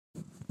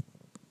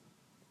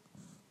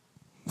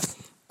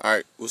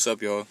Alright, what's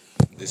up, y'all?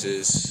 This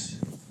is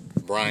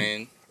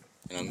Brian,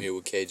 and I'm here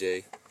with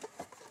KJ.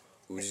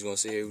 We're just gonna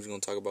sit here, we're just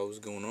gonna talk about what's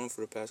going on for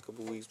the past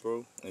couple weeks,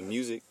 bro. And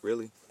music,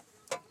 really.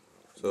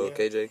 So, Yeah.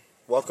 KJ.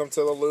 Welcome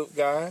to the Loop,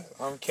 guys.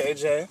 I'm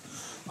KJ.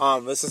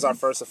 This is our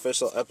first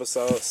official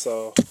episode,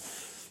 so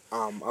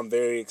I'm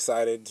very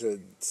excited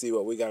to see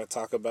what we got to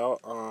talk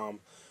about.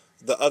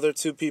 The other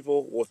two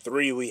people, well,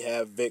 three, we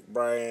have Vic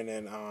Howard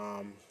and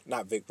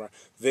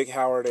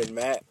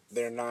Matt.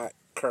 They're not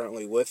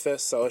currently with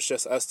us, so it's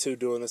just us two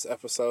doing this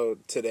episode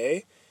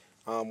today.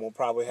 We'll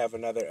probably have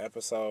another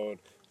episode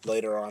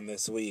later on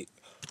this week.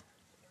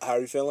 How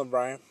are you feeling,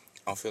 Brian?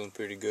 I'm feeling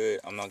pretty good.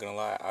 I'm not gonna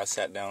lie. I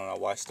sat down and I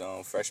watched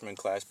freshman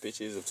class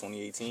pictures of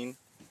 2018.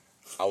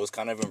 I was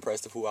kind of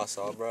impressed with who I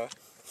saw, bro.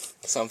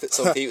 Some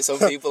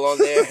people on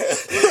there,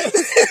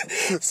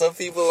 some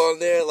people on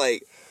there,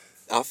 like,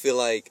 I feel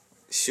like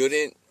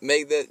shouldn't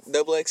make the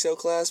XXL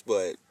class,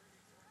 but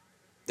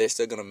they're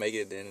still gonna make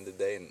it at the end of the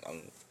day, and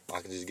I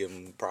can just give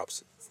them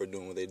props for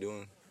doing what they're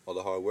doing, all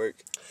the hard work.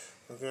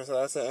 Okay, so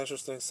that's an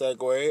interesting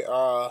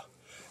segue.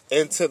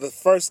 Into the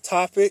first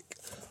topic,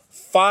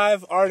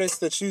 5 artists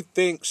that you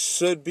think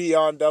should be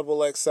on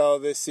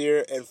XXL this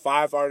year, and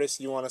 5 artists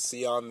you want to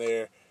see on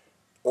there,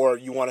 or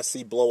you want to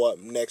see blow up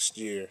next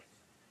year.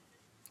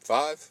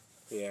 5?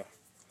 Yeah.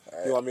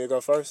 Right. You want me to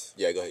go first?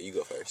 Yeah, go ahead. You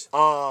go first.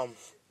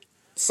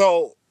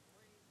 So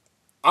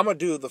I'm gonna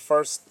do the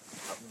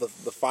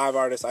 5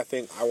 artists I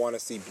think I want to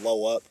see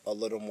blow up a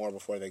little more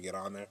before they get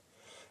on there.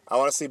 I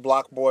want to see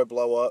Block Boy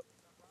blow up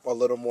a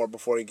little more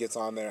before he gets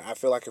on there. I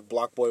feel like if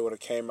Block Boy would have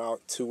came out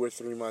 2 or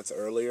 3 months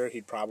earlier,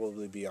 he'd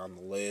probably be on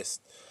the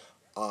list.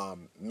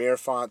 Mir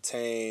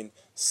Fontaine,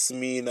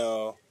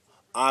 Smino,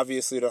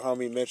 obviously the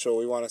homie Mitchell.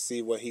 We want to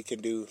see what he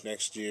can do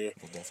next year.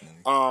 Well,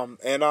 definitely.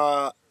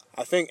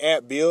 I think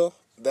Ant Beal,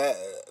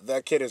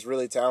 that kid is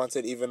really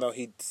talented. Even though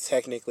he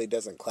technically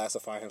doesn't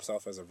classify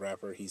himself as a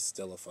rapper, he's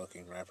still a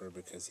fucking rapper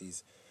because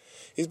he's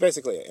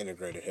basically an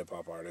integrated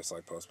hip-hop artist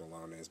like Post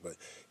Malone is, but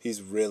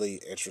he's really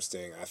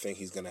interesting. I think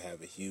he's going to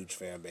have a huge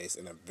fan base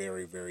and a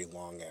very, very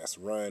long-ass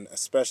run,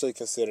 especially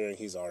considering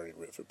he's already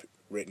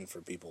written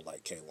for people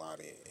like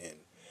Kehlani and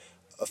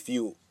a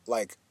few,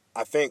 like,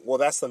 I think, well,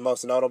 that's the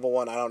most notable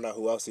one. I don't know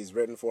who else he's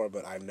written for,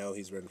 but I know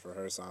he's written for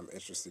her, so I'm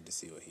interested to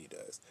see what he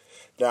does.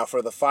 Now,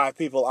 for the 5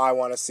 people I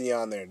want to see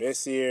on there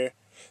this year,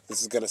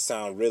 this is going to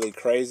sound really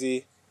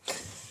crazy.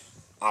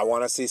 I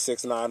want to see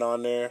 6ix9ine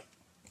on there.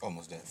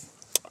 Almost deaf.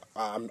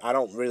 I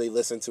don't really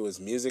listen to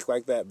his music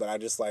like that, but I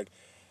just like,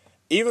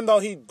 even though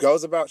he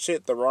goes about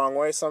shit the wrong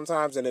way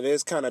sometimes, and it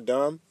is kind of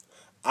dumb,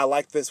 I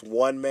like this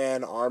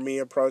one-man army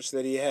approach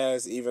that he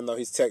has, even though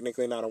he's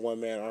technically not a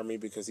one-man army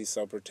because he's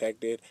so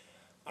protected.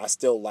 I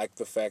still like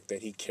the fact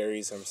that he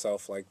carries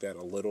himself like that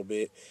a little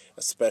bit,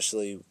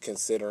 especially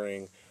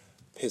considering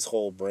his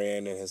whole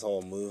brand and his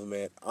whole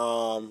movement.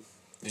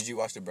 Did you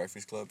watch the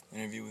Breakfast Club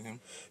interview with him?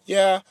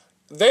 Yeah.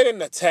 They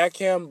didn't attack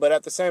him, but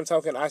at the same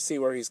token, I see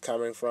where he's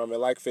coming from. And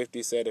like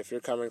 50 said, if you're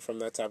coming from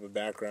that type of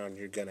background,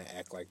 you're going to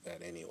act like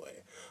that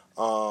anyway.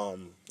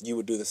 You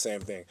would do the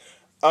same thing.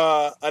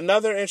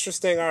 Another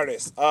interesting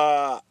artist.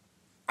 I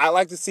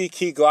like to see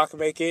Key Glock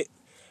make it,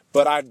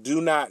 but I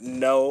do not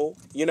know.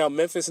 You know,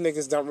 Memphis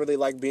niggas don't really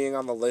like being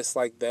on the list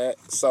like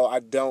that. So I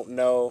don't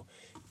know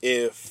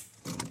if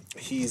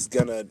he's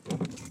going to,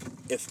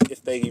 if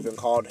they even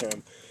called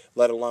him,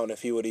 let alone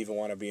if he would even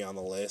want to be on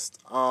the list.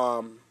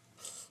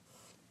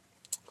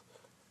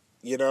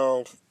 You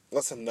know,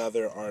 what's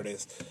another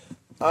artist?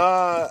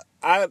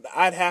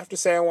 I'd have to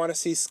say I want to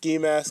see Ski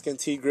Mask and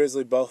T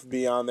Grizzly both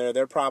be on there.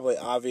 They're probably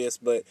obvious,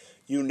 but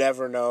you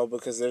never know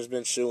because there's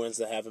been shoo-ins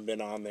that haven't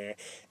been on there.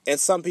 And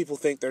some people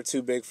think they're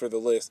too big for the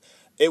list.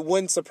 It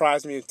wouldn't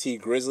surprise me if T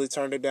Grizzly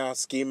turned it down.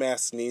 Ski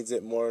Mask needs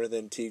it more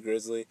than T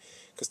Grizzly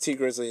because T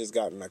Grizzly has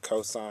gotten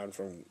cosigns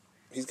from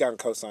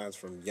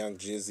Young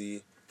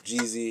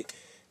Jeezy,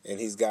 and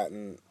he's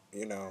gotten...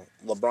 You know,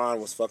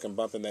 LeBron was fucking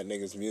bumping that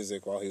nigga's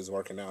music while he was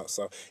working out.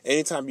 So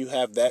anytime you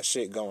have that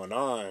shit going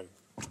on,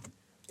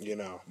 you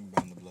know,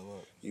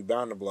 you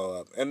bound to blow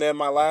up. And then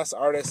my last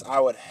artist, I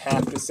would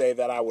have to say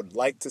that I would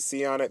like to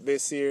see on it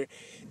this year,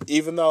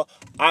 even though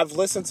I've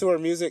listened to her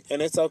music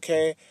and it's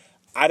okay.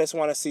 I just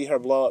want to see her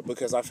blow up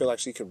because I feel like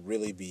she could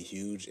really be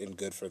huge and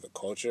good for the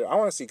culture. I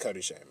want to see Cody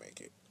Shane make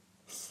it.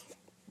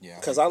 Yeah.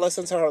 Because I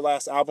listened to her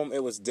last album,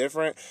 it was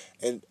different,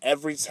 and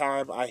every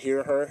time I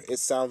hear her, it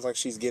sounds like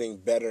she's getting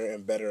better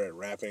and better at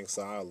rapping,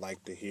 so I would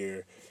like to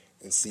hear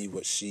and see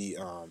what she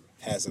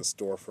has in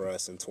store for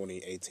us in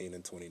 2018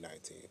 and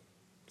 2019.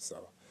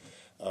 So,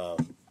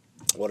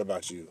 what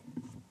about you?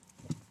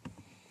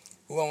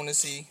 Who I want to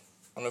see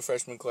on the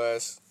freshman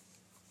class?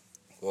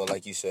 Well,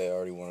 like you said,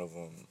 already one of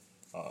them,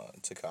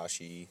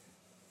 Tekashi.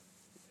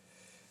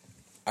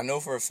 I know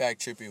for a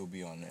fact Trippie will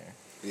be on there.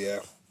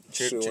 Yeah.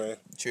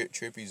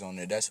 Trippie's on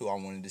there. That's who I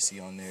wanted to see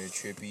on there.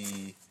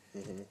 Trippie,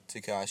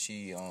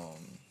 Tekashi,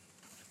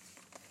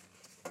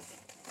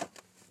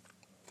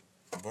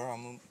 Bro,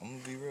 I'm gonna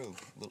be real.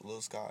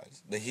 Lil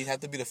Skies. He'd have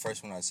to be the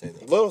first one I'd say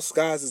though. Lil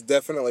Skies is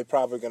definitely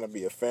probably going to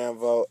be a fan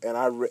vote,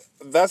 and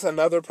that's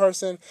another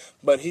person,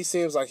 but he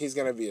seems like he's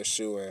going to be a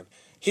shoo-in.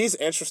 He's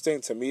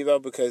interesting to me though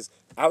because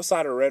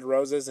outside of Red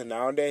Roses and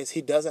Nowadays,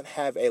 he doesn't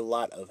have a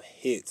lot of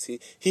hits.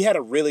 He had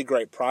a really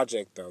great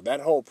project though.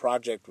 That whole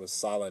project was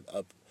solid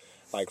up,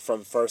 like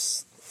from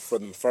first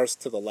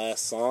to the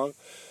last song.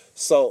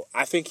 So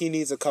I think he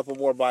needs a couple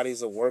more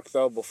bodies of work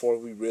though before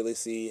we really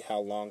see how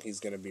long he's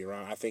going to be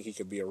around. I think he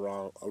could be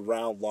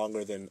around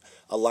longer than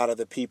a lot of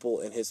the people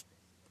in his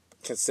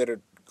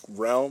considered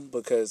realm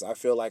because I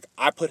feel like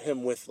I put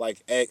him with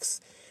like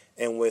X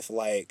and with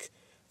like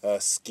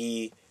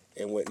Ski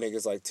and with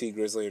niggas like T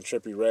Grizzly and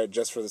Trippie Redd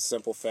just for the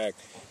simple fact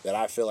that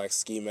I feel like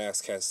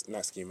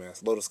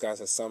Little Skies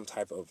has some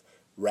type of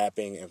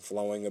rapping and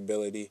flowing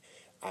ability.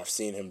 I've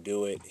seen him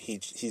do it.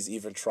 He's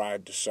even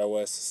tried to show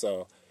us.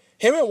 So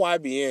him and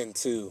YBN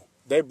too.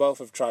 They both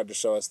have tried to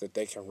show us that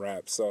they can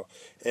rap. So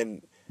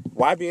and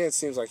YBN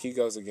seems like he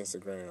goes against the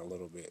grain a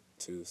little bit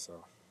too.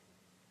 So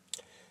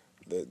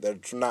they're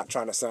not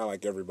trying to sound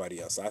like everybody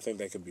else. I think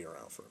they could be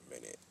around for a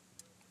minute.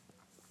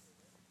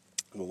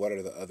 But what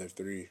are the other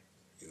three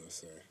you would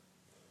say?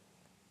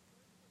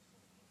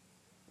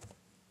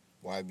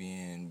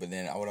 YBN, but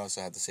then I would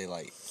also have to say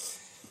like,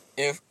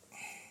 if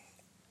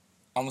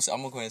I'm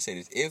gonna go ahead and say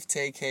this, if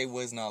Tay-K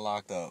was not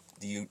locked up,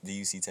 do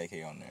you see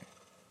Tay-K on there?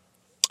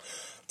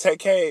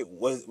 Tay-K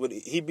would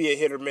he be a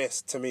hit or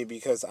miss to me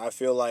because I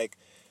feel like,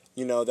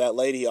 you know, that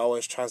lady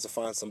always tries to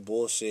find some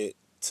bullshit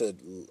to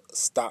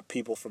stop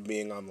people from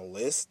being on the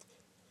list.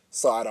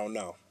 So I don't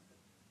know.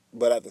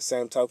 But at the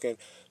same token,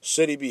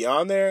 should he be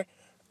on there?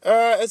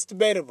 It's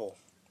debatable.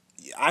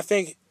 I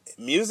think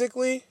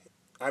musically,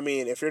 I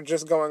mean, if you're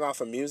just going off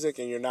of music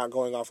and you're not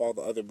going off all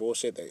the other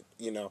bullshit that,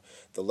 you know,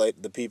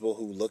 the people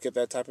who look at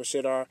that type of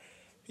shit are,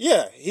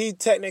 yeah, he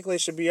technically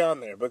should be on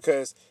there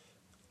because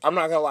I'm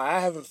not gonna lie,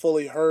 I haven't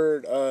fully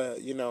heard,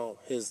 you know,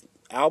 his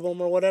album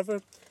or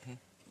whatever,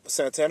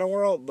 Santana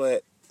World,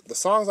 but the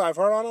songs I've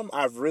heard on him,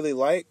 I've really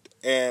liked,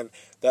 and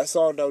that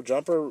song No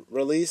Jumper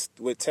released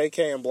with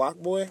Tay-K and Block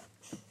Boy,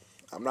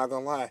 I'm not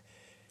gonna lie,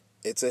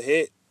 it's a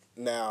hit.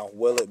 Now,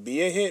 will it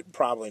be a hit?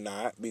 Probably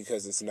not,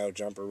 because it's No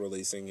Jumper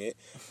releasing it,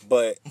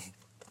 but,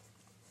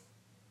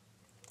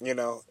 you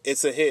know,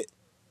 it's a hit.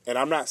 And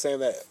I'm not saying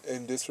that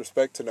in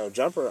disrespect to No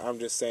Jumper, I'm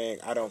just saying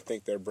I don't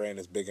think their brand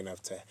is big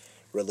enough to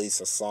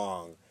release a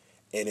song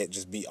and it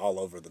just be all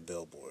over the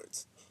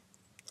billboards.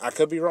 I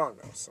could be wrong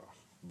though, so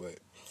but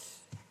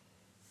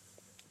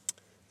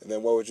and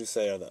then what would you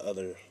say are the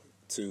other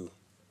two?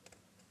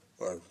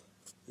 Or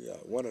yeah,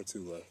 one or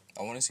two left.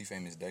 I want to see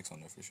Famous Dex on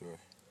there for sure.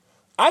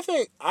 I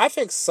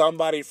think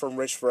somebody from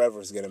Rich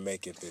Forever is gonna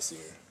make it this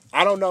year.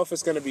 I don't know if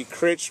it's gonna be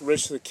Critch,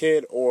 Rich the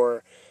Kid,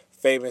 or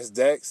Famous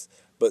Dex,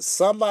 but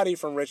somebody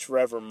from Rich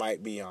Forever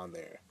might be on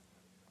there.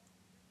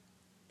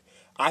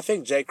 I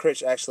think Jay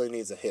Critch actually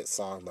needs a hit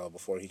song, though,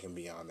 before he can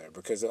be on there.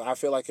 Because I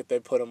feel like if they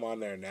put him on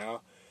there now,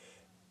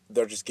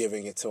 they're just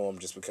giving it to him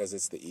just because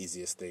it's the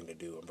easiest thing to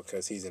do and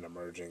because he's an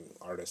emerging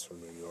artist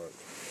from New York.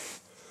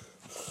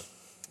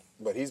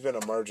 But he's been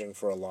emerging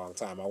for a long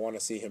time. I want to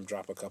see him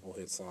drop a couple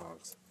hit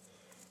songs.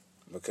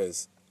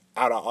 Because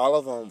out of all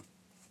of them,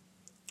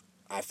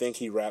 I think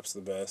he raps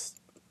the best.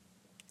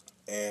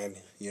 And,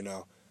 you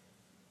know,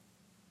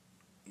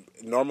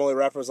 normally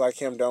rappers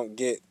like him don't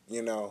get,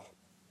 you know,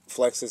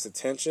 Flex's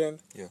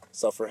attention. Yeah.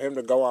 So for him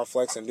to go on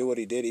Flex and do what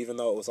he did, even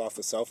though it was off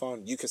the cell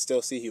phone, you could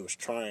still see he was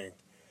trying.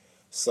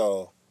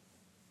 So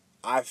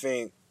I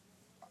think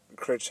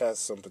Critch has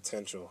some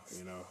potential,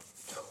 you know.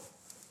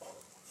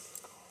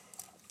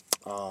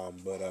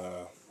 But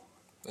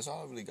that's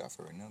all I really got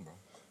for right now, bro.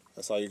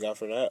 That's all you got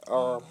for that.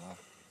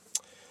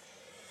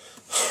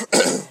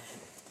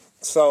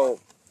 So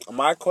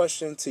my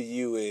question to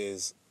you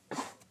is,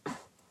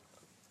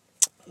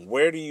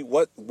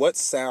 what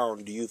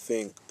sound do you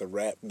think the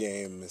rap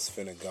game is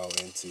finna go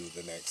into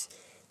the next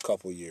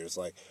couple years?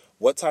 Like,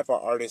 what type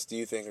of artists do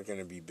you think are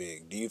gonna be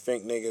big? Do you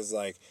think niggas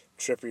like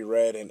Trippie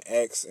Redd and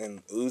X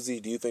and Uzi,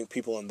 do you think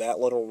people in that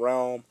little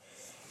realm,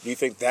 do you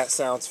think that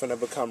sound's finna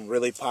become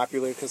really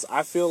popular? Because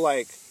I feel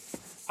like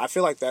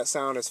that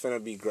sound is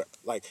finna be,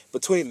 like,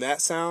 between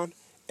that sound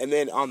and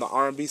then on the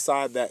R&B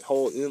side, that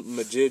whole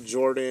Majid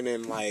Jordan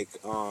and, like,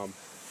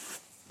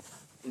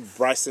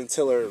 Bryson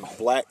Tiller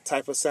Black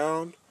type of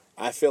sound,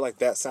 I feel like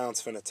that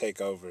sound's finna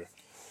take over.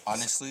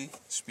 Honestly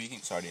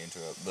speaking, sorry to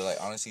interrupt, but like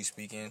honestly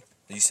speaking,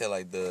 you said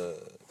like the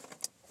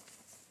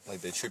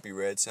Trippie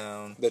Redd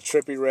sound, the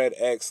Trippie Redd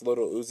X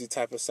Little Uzi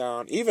type of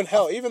sound, even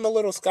the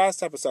Little Skies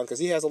type of sound, because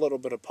he has a little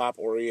bit of pop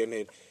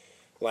oriented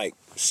like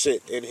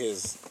shit in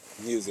his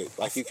music,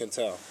 like you can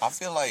tell. I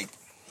feel like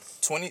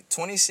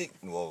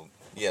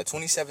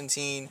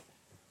 2017,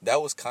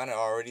 that was kind of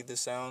already the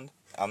sound.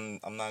 I'm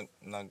not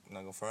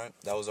gonna front.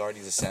 That was already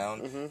the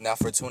sound. Mm-hmm. Now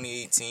for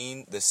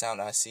 2018, the sound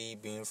I see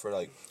being for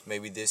like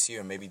maybe this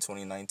year, maybe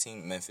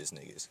 2019, Memphis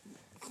niggas.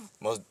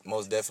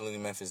 Most definitely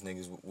Memphis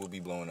niggas will be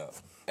blowing up.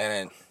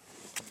 And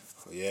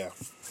yeah,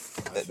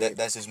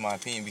 that's just my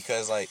opinion,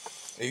 because like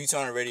If you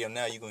turn on the radio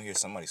now, you're going to hear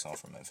somebody's song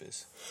from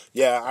Memphis.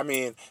 Yeah, I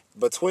mean,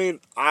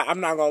 I'm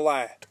not gonna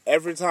lie.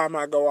 Every time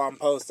I go on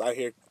post, I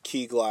hear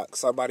Key Glock.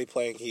 Somebody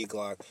playing Key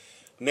Glock.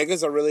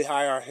 Niggas are really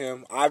high on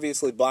him.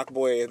 Obviously, Block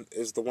Boy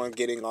is the one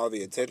getting all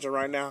the attention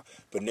right now,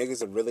 but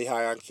niggas are really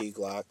high on Key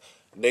Glock.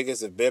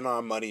 Niggas have been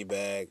on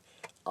Moneybag.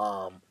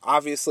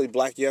 Obviously,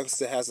 Black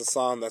Youngster has a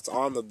song that's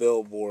on the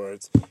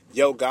billboards.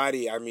 Yo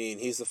Gotti, I mean,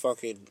 he's the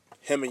fucking,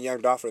 him and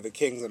Young Dolph are the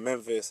kings of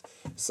Memphis.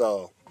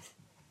 So,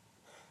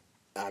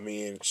 I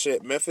mean,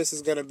 shit, Memphis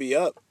is gonna be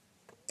up.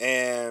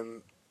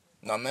 And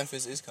no,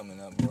 Memphis is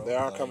coming up, bro. they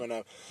are coming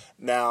up.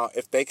 Now,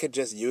 if they could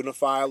just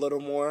unify a little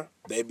more,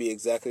 they'd be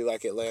exactly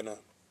like Atlanta.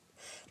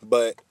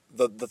 But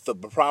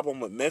the problem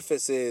with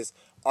Memphis is,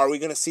 are we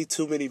gonna see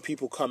too many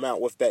people come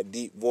out with that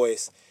deep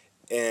voice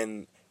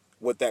and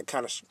with that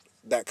kind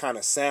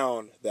of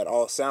sound that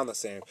all sound the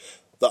same?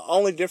 The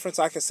only difference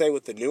I can say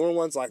with the newer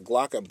ones like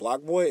Glock and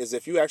Block Boy is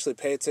if you actually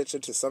pay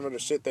attention to some of the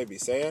shit they be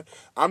saying.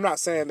 I'm not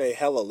saying they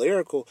hella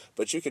lyrical,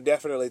 but you can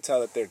definitely tell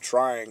that they're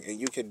trying, and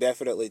you can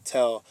definitely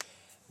tell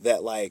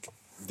that, like,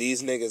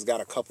 these niggas got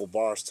a couple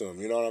bars to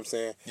them. You know what I'm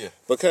saying? Yeah.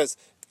 Because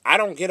I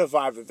don't get a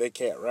vibe that they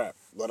can't rap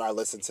when I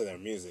listen to their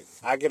music.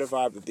 I get a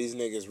vibe that these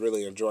niggas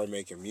really enjoy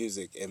making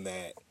music, and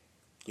that,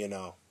 you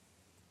know,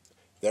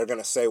 they're going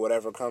to say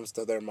whatever comes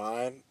to their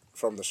mind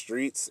from the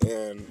streets.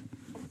 And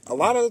a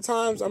lot of the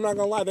times, I'm not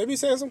going to lie, they be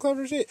saying some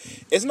clever shit.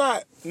 It's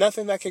not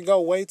nothing that can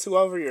go way too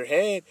over your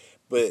head,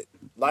 but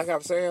like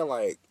I'm saying,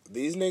 like,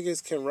 these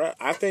niggas can rap.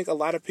 I think a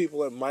lot of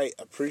people might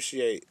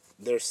appreciate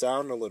their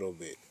sound a little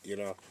bit, you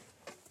know?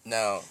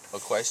 Now, a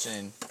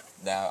question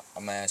that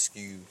I'm going to ask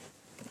you.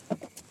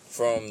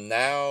 From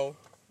now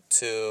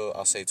till,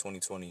 I'll say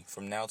 2020,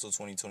 from now till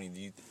 2020,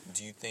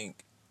 do you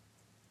think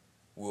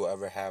we'll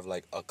ever have,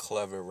 like, a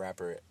clever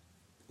rapper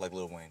like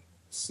Lil Wayne?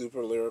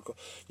 Super lyrical.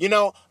 You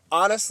know,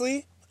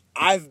 honestly,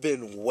 I've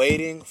been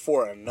waiting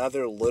for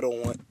another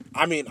Lil Wayne.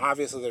 I mean,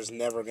 obviously there's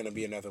never going to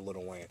be another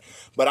Lil Wayne.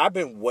 But I've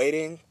been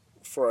waiting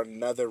for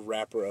another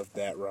rapper of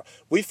that run.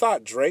 We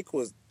thought Drake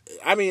was...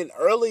 I mean,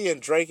 early in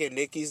Drake and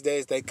Nicki's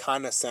days, they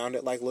kind of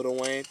sounded like Lil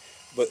Wayne.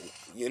 But,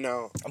 you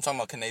know... I'm talking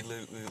about, can they,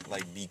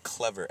 like, be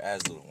clever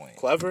as Lil Wayne?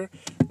 Clever?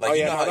 Like, oh,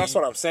 yeah, no, that's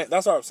what I'm saying.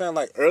 That's what I'm saying.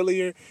 Like,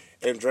 earlier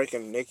in Drake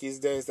and Nicki's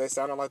days, they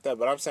sounded like that.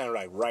 But I'm saying,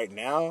 like, right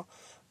now...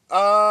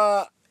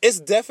 it's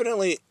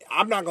definitely...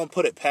 I'm not going to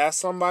put it past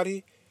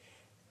somebody.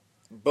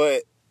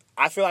 But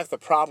I feel like the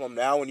problem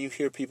now, when you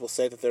hear people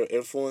say that they're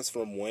influenced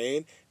from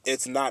Wayne,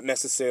 it's not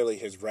necessarily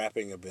his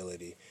rapping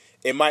ability.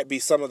 It might be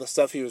some of the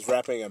stuff he was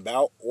rapping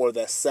about or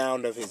the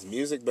sound of his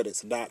music, but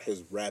it's not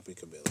his rapping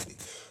ability.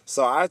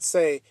 So I'd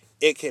say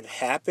it can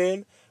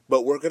happen,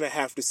 but we're going to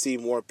have to see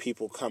more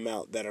people come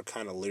out that are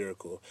kind of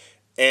lyrical.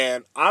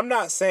 And I'm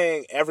not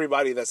saying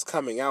everybody that's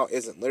coming out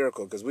isn't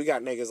lyrical, because we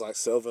got niggas like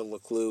Sylvan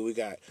Leclue, we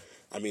got,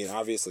 I mean,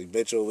 obviously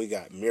Mitchell, we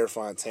got Mir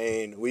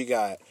Fontaine, we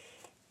got,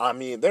 I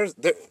mean, there's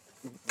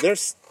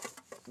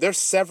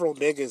several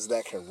niggas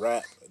that can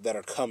rap that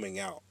are coming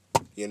out,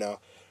 you know?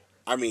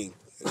 I mean,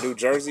 New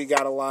Jersey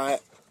got a lot,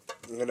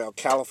 you know,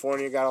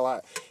 California got a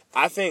lot.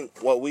 I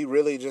think what we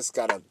really just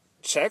got to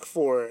check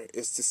for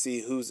is to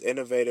see who's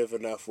innovative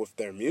enough with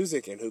their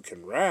music and who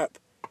can rap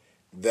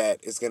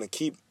that is going to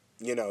keep,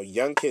 you know,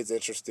 young kids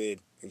interested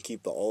and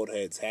keep the old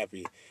heads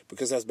happy,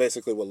 because that's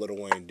basically what Lil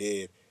Wayne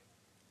did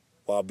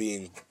while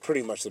being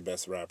pretty much the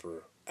best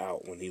rapper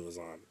out when he was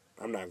on.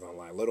 I'm not going to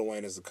lie. Lil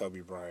Wayne is the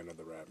Kobe Bryant of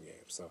the rap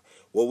game. So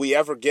will we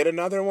ever get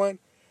another one?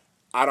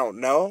 I don't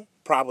know.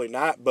 Probably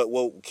not. But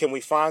can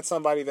we find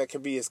somebody that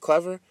can be as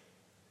clever?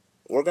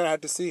 We're going to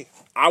have to see.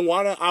 I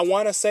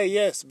wanna say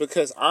yes,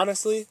 because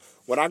honestly,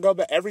 when I go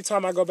back, every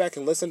time I go back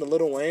and listen to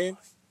Lil Wayne,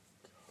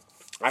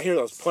 I hear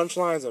those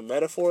punchlines and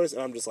metaphors,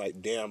 and I'm just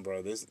like, damn,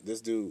 bro, this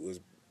dude was,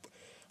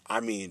 I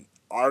mean,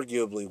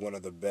 arguably one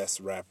of the best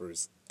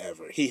rappers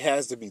ever. He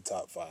has to be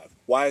top 5.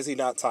 Why is he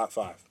not top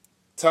 5?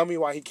 Tell me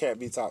why he can't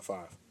be top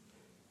 5.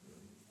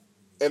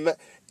 And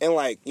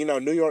like, you know,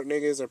 New York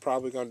niggas are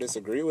probably going to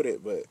disagree with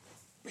it, but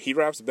he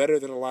raps better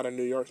than a lot of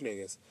New York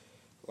niggas.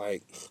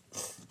 Like,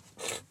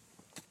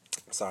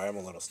 sorry, I'm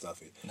a little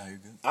stuffy. No, you're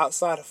good.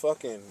 Outside of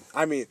fucking,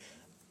 I mean,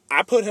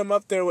 I put him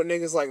up there with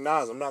niggas like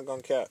Nas. I'm not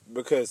going to cap.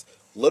 Because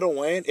Lil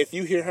Wayne, if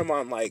you hear him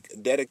on, like,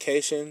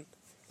 Dedication,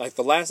 like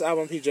the last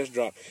album he just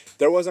dropped,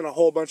 there wasn't a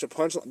whole bunch of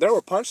punchlines. There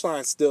were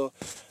punchlines still,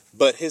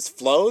 but his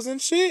flows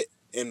and shit,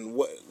 and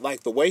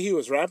like the way he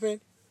was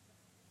rapping,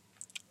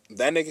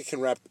 that nigga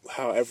can rap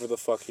however the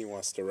fuck he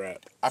wants to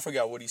rap. I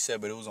forgot what he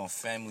said, but it was on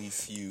Family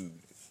Feud.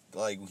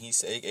 Like, when he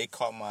said, it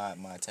caught my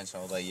attention.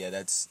 I was like, yeah,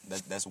 that's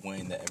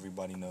Wayne that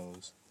everybody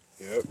knows.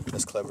 Yep.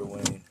 That's clever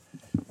Wayne.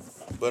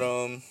 But,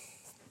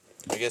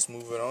 I guess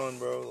moving on,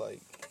 bro, like...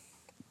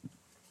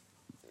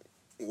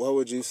 What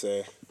would you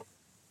say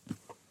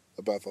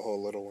about the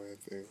whole Lil Wayne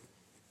thing?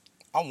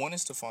 I want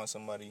us to find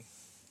somebody.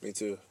 Me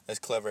too. As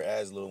clever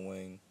as Lil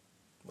Wayne.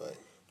 But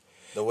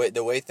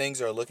the way things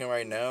are looking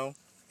right now,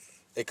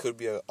 it could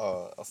be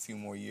a few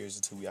more years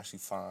until we actually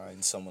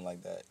find someone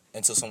like that.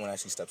 Until someone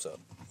actually steps up.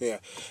 Yeah.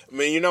 I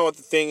mean, you know what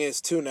the thing is,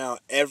 too, now?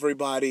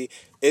 Everybody,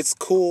 it's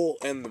cool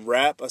in the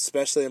rap,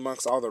 especially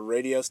amongst all the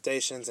radio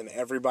stations and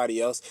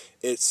everybody else.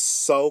 It's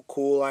so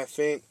cool, I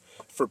think,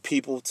 for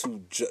people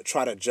to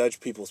try to judge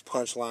people's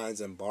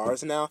punchlines and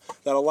bars now,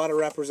 that a lot of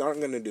rappers aren't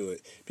going to do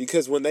it.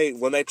 Because when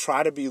they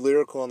try to be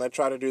lyrical and they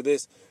try to do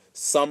this,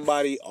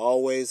 somebody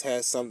always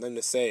has something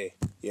to say,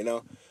 you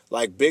know?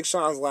 Like Big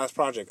Sean's last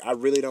project, I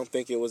really don't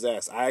think it was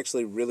ass. I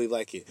actually really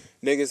like it.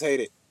 Niggas hate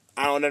it.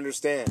 I don't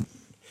understand.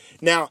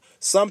 Now,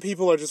 some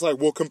people are just like,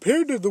 well,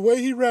 compared to the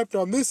way he rapped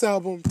on this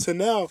album to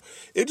now,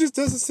 it just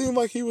doesn't seem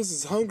like he was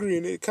as hungry,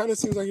 and it kind of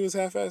seems like he was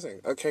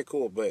half-assing. Okay,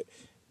 cool, but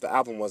the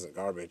album wasn't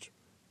garbage.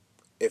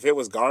 If it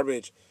was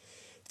garbage,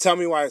 tell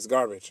me why it's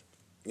garbage.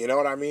 You know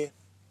what I mean?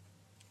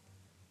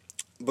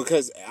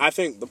 Because I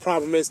think the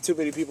problem is too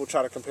many people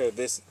try to compare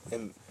this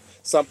and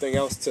something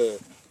else to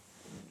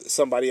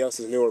somebody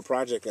else's newer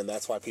project, and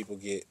that's why people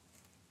get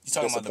You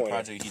talking about the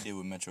project he did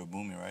with Metro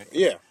Boomin, right?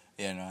 Yeah.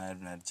 Yeah, no, I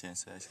haven't had a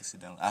chance to actually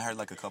sit down. I heard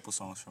like a couple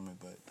songs from it,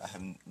 but I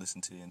haven't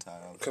listened to the entire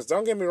album. Because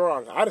don't get me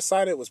wrong, I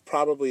decided it was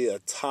probably a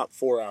top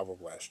 4 album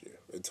last year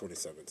in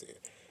 2017.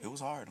 It was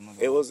hard.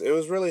 It was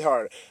really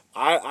hard.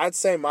 I'd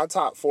say my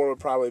top 4 would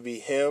probably be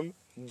him,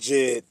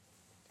 Jid,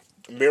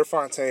 Mir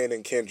Fontaine,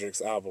 and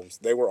Kendrick's albums.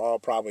 They were all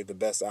probably the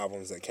best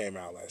albums that came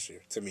out last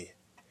year, to me.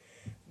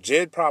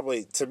 Jid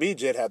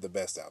had the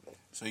best album.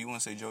 So you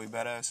want to say Joey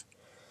Badass?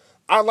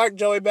 I like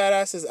Joey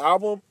Badass's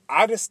album.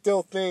 I just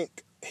still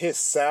think his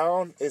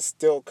sound is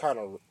still kind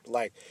of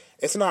like,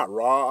 it's not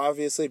raw,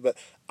 obviously, but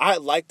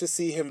I'd like to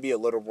see him be a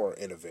little more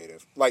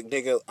innovative. Like,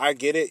 nigga, I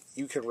get it.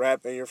 You can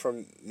rap and you're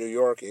from New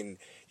York and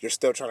you're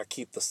still trying to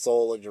keep the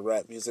soul in your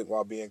rap music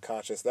while being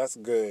conscious. That's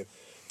good.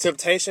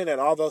 Temptation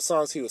and all those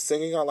songs he was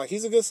singing on, like,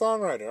 he's a good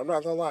songwriter. I'm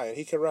not gonna lie. And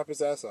he can rap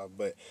his ass off.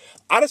 But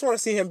I just want to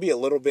see him be a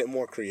little bit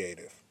more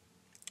creative.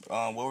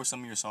 What were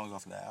some of your songs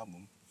off of that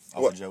album?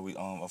 Off of Joey,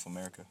 off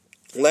America.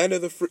 Land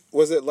of the Free,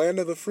 was it Land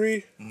of the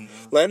Free?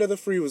 Mm-hmm. Land of the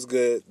Free was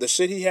good. The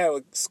shit he had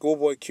with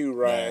Schoolboy Q,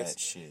 Rise. Bad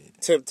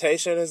shit.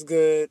 Temptation is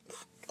good.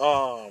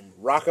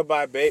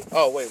 Rockabye Baby.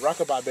 Oh wait,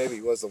 Rockabye Baby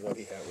was the one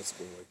he had with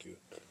Schoolboy Q.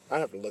 I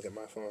have to look at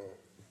my phone.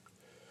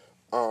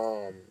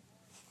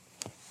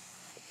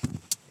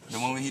 The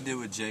one he did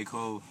with J.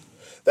 Cole.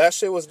 That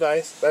shit was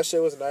nice.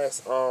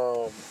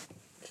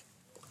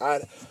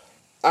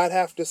 I'd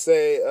have to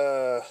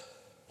say,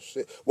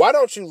 shit. Why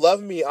Don't You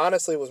Love Me,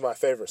 honestly, was my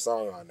favorite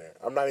song on there.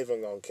 I'm not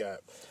even gonna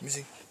cap. Let me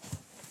see.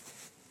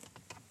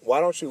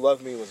 Why Don't You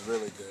Love Me was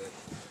really good.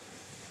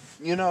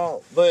 You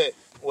know, but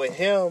with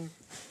him,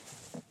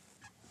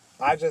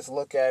 I just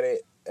look at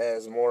it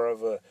as more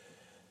of a...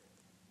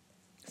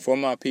 For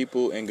My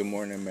People and Good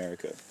Morning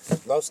America.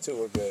 Those two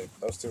were good.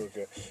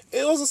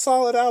 It was a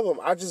solid album.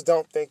 I just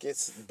don't think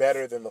it's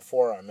better than the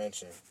 4 I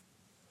mentioned.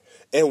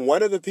 And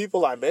one of the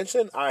people I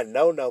mentioned, I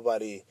know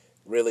nobody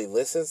really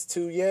listens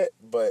to yet,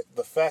 but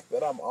the fact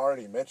that I'm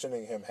already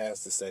mentioning him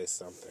has to say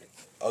something.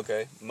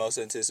 Okay, most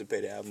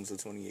anticipated albums of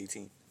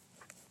 2018.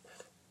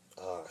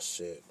 Oh,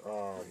 shit.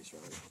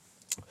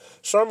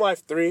 Sherm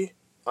Life 3,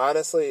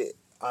 honestly,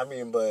 I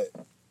mean, but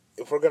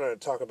if we're going to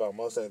talk about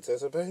most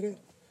anticipated,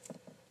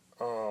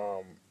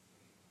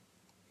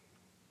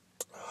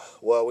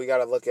 well, we got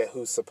to look at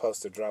who's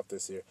supposed to drop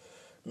this year.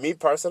 Me,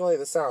 personally,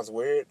 this sounds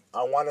weird.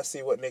 I want to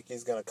see what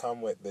Nicki's going to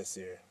come with this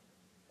year.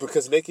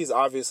 Because Nicki's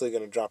obviously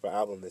going to drop an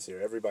album this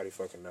year. Everybody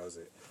fucking knows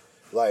it.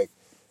 Like,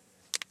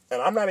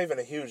 and I'm not even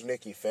a huge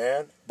Nicki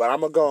fan, but I'm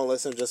going to go and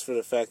listen just for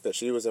the fact that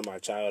she was in my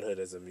childhood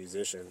as a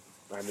musician.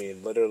 I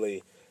mean,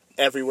 literally,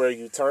 everywhere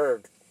you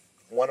turned,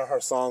 one of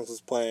her songs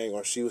was playing,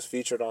 or she was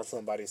featured on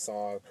somebody's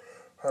song.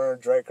 Her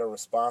and Drake are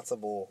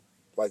responsible.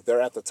 Like,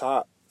 they're at the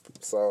top.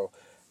 So,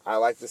 I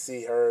like to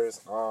see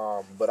hers.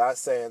 But I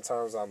say in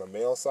terms on the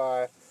male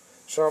side,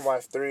 Sherm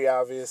Life 3,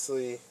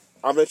 obviously.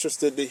 I'm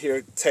interested to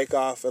hear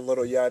Takeoff and Lil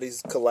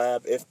Yachty's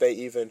collab, if they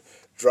even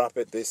drop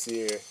it this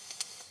year.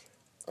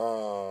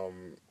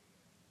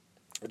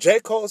 J.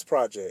 Cole's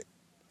project,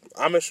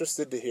 I'm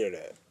interested to hear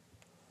that.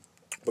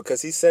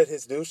 Because he said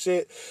his new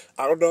shit.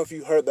 I don't know if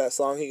you heard that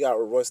song he got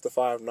with Royce the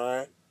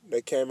 5'9"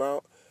 that came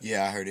out.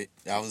 Yeah, I heard it.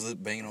 I was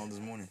banging on this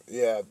morning.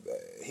 Yeah,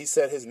 he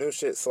said his new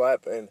shit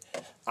slap, and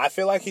I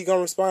feel like he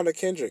gonna respond to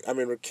Kendrick. I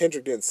mean,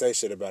 Kendrick didn't say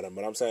shit about him,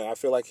 but I'm saying I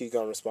feel like he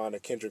gonna respond to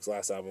Kendrick's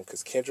last album,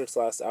 because Kendrick's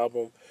last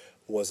album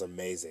was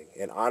amazing.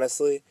 And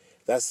honestly,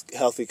 that's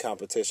healthy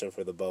competition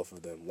for the both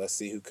of them. Let's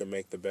see who can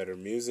make the better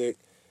music.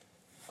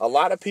 A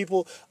lot of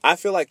people, I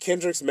feel like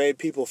Kendrick's made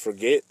people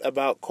forget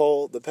about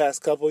Cole the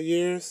past couple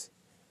years,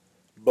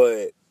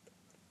 but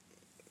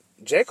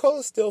J. Cole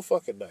is still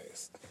fucking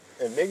nice.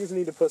 And niggas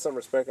need to put some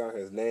respect on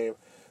his name.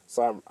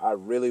 So I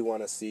really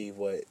want to see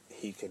what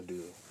he can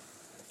do.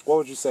 What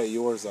would you say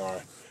yours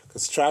are?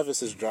 Because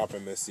Travis is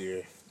dropping this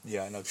year.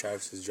 Yeah, I know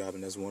Travis is dropping.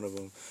 That's one of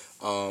them.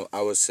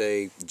 I would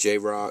say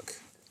J-Rock.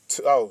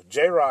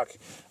 J-Rock.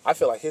 I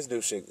feel like his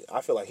new shit, I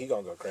feel like he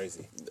gonna go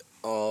crazy.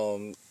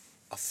 I'm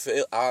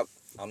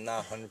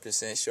not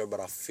 100% sure,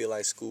 but I feel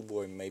like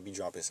Schoolboy may be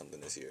dropping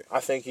something this year. I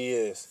think he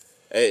is.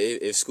 Hey,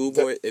 if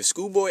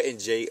Schoolboy and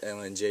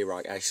J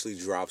Rock actually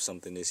drop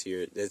something this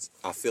year,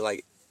 I feel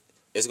like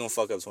it's gonna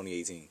fuck up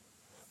 2018.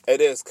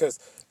 It is, because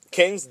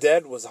King's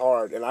Dead was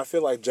hard, and I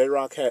feel like J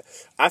Rock's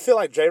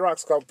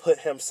gonna put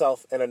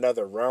himself in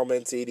another realm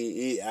in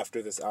TDE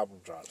after this album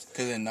drops.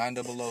 Because in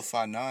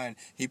 90059,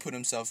 he put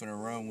himself in a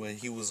realm where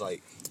he was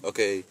like,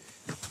 okay,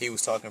 he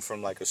was talking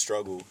from like a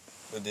struggle,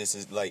 but this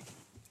is like,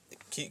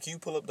 can you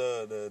pull up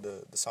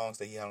the songs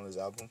that he had on his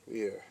album?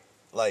 Yeah.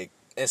 Like,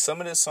 and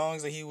some of the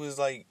songs that he was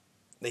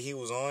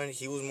on,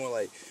 he was more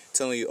like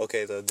telling you,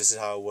 okay, this is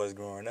how it was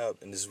growing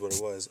up, and this is what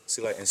it was.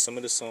 See, like, in some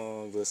of the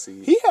songs, let's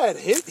see. He had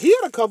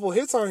a couple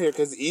hits on here,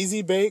 because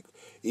Easy Bake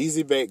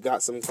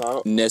got some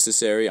clout.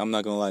 Necessary, I'm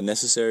not gonna lie,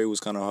 Necessary was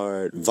kind of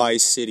hard.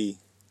 Vice City.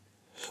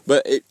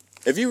 But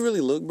if you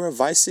really look, bro,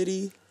 Vice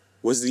City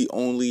was the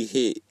only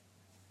hit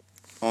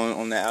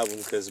on that album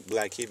because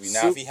Black Hippie.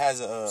 Now, if he has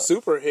a...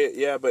 super hit,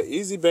 yeah, but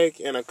Easy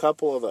Bake and a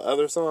couple of the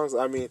other songs,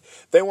 I mean,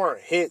 they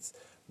weren't hits,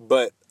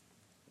 but...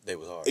 They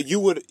was hard. You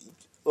would...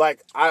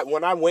 Like,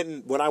 when I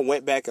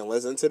went back and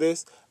listened to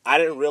this, I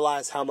didn't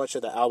realize how much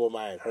of the album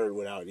I had heard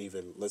without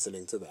even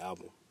listening to the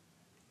album.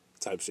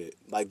 Type shit.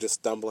 Like, just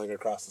stumbling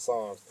across the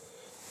songs.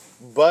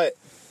 But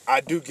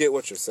I do get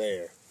what you're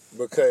saying.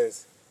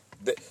 Because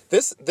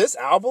this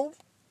album,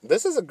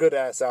 this is a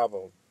good-ass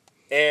album.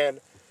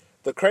 And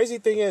the crazy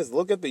thing is,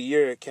 look at the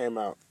year it came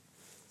out.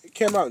 It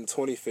came out in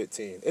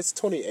 2015. It's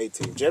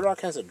 2018.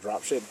 J-Rock hasn't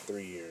dropped shit in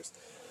 3 years.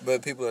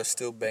 But people are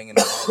still banging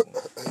the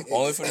album.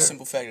 Only for the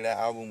simple fact that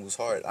album was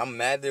hard. I'm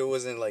mad there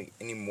wasn't like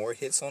any more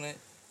hits on it.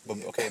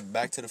 But okay,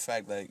 back to the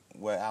fact like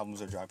what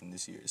albums are dropping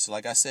this year. So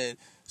like I said,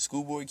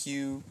 Schoolboy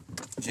Q,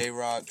 J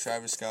Rock,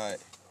 Travis Scott.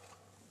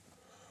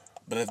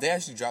 But if they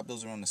actually drop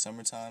those around the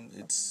summertime,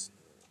 it's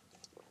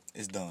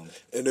dumb.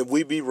 And if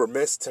we be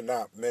remiss to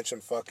not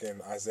mention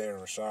fucking Isaiah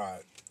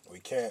Rashad. We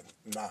can't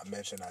not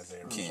mention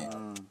Isaiah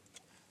Rashad.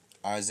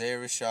 Isaiah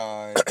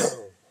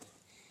Rashad.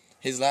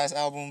 His last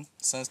album,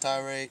 Sun's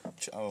Tirade.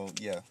 Oh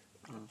yeah,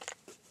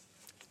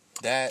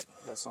 that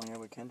song here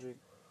with Kendrick.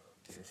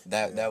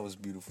 That was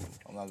beautiful.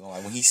 I'm not gonna lie.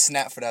 When he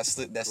snapped for that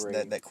slip,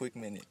 that quick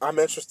minute. I'm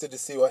interested to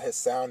see what his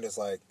sound is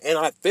like, and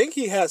I think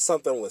he has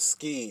something with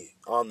Ski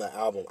on the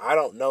album. I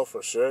don't know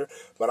for sure,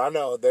 but I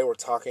know they were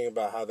talking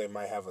about how they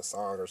might have a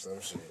song or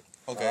some shit.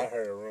 Okay, I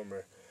heard a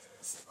rumor.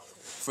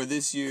 For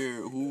this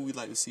year, who would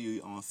like to see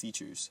on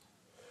features?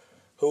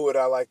 Who would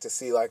I like to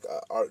see, like,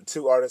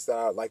 two artists that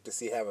I'd like to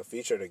see have a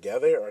feature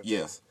together? Or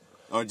just...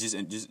 Yeah. Or just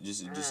in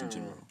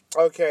general.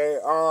 Okay,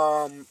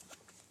 I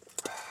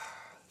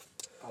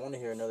want to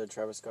hear another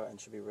Travis Scott and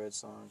Trippie Redd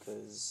song,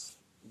 because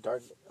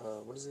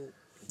what is it?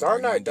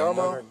 Dark Knight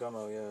Domo. Dark Knight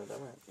Domo, yeah.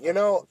 That went, you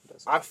know,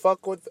 I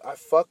fuck with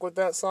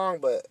that song,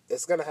 but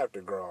it's going to have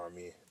to grow on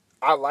me.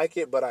 I like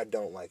it, but I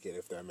don't like it,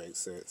 if that makes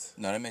sense.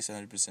 No, that makes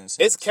 100% sense.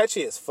 It's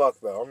catchy as fuck,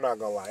 though. I'm not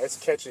gonna lie. It's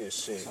catchy as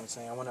shit. I'm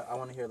saying I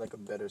want to hear like a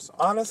better song.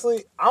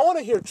 Honestly, I want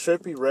to hear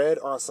Trippie Redd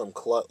on some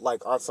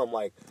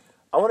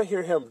I want to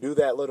hear him do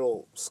that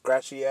little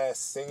scratchy ass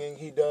singing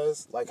he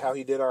does, like how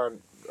he did on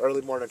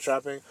Early Morning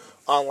Trapping,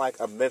 on like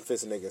a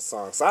Memphis nigga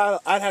song. So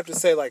I'd have to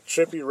say like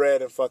Trippie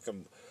Redd and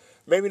fucking,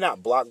 maybe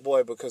not Block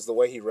Boy, because the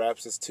way he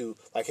raps is too,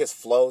 like his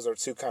flows are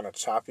too kind of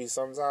choppy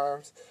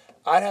sometimes.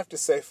 I'd have to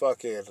say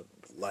fucking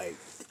like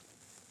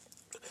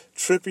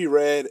Trippie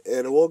Redd,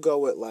 and we'll go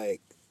with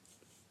like,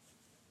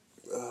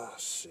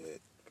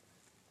 shit.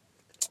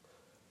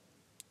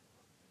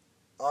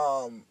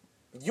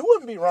 You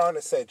wouldn't be wrong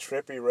to say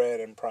Trippie Redd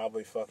and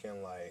probably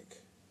fucking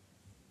like,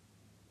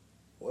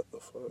 what the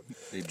fuck?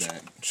 They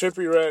back.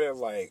 Trippie Redd and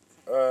like,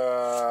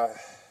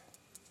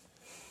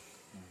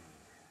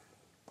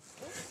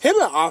 him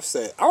and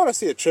Offset. I want to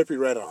see a Trippie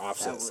Redd and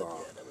Offset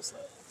song. Yeah, that was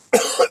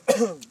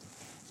like...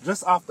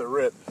 Just off the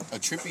rip. A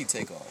Trippie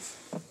Takeoff.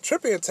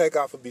 Trippie and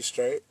Takeoff would be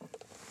straight.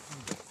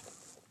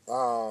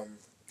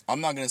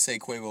 I'm not gonna say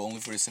Quavo only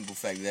for the simple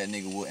fact that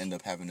nigga will end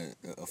up having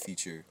a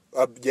feature.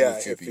 Yeah, with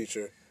a Trippie.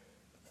 feature.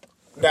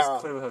 Now,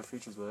 Quavo have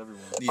features with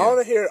everyone. Yeah.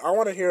 I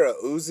want to hear a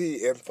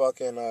Uzi and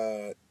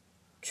fucking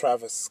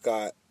Travis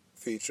Scott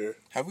feature.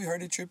 Have we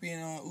heard of Trippie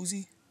and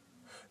Uzi?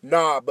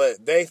 Nah,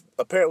 but they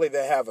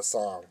have a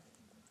song.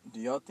 Do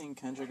y'all think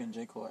Kendrick and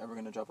J. Cole are ever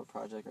going to drop a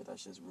project, or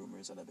that's just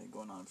rumors that have been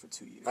going on for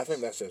 2 years? I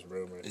think that's just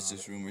rumors. It's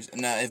just rumors.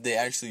 Now, if they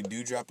actually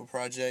do drop a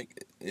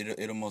project,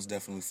 it'll most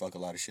definitely fuck a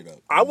lot of shit up.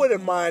 I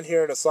wouldn't mind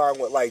hearing a song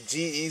with like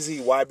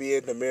G-Eazy,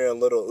 YBN, Namir, and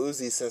Lil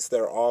Uzi, since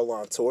they're all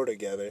on tour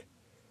together.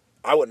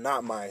 I would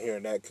not mind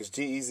hearing that, because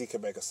G-Eazy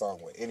can make a song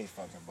with any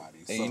fucking body.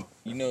 So. And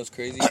you know what's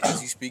crazy? As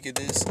you speak of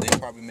this, they're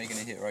probably making a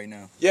hit right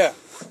now. Yeah.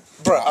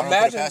 Bro, I don't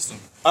put it past them.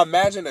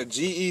 imagine a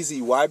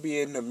G-Eazy,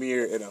 YBN,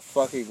 Namir, and a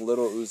fucking Lil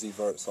Uzi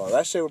verse song.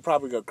 That shit would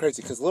probably go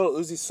crazy, because Lil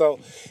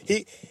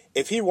Uzi,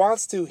 if he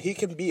wants to, he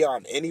can be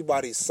on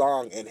anybody's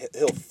song, and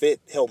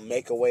he'll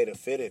make a way to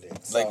fit it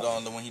in. So. Like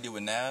on the one he did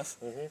with Nav?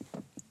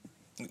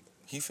 Mm-hmm.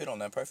 He fit on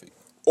that perfect.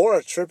 Or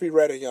a Trippie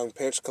Redd and Young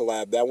Pinch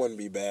collab, that wouldn't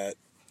be bad.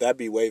 That'd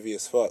be wavy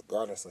as fuck,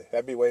 honestly.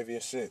 That'd be wavy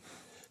as shit.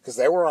 Because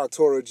they were on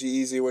tour with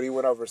G-Eazy when he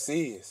went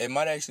overseas. It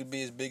might actually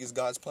be as big as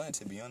God's plan,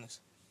 to be honest.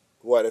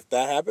 What if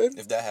that happened?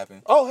 If that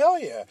happened. Oh, hell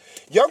yeah.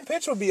 Young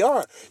Pitch would be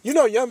on. You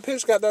know, Young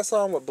Pitch got that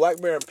song with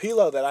Black Bear and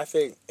P-Lo that I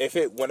think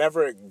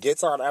whenever it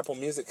gets on Apple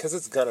Music, because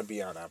it's going to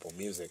be on Apple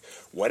Music.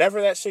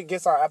 Whenever that shit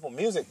gets on Apple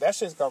Music, that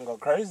shit's going to go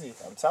crazy.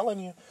 I'm telling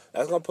you.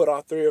 That's going to put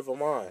all three of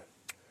them on.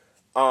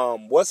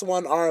 What's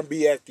one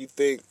R&B act you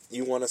think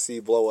you want to see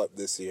blow up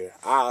this year?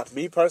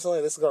 Me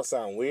personally, this is going to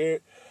sound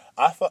weird.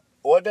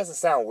 Well, it doesn't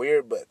sound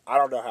weird, but I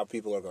don't know how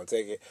people are going to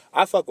take it.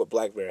 I fuck with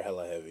Black Bear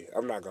hella heavy.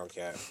 I'm not going to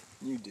cap.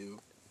 You do.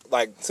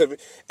 Like, to me,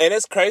 and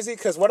it's crazy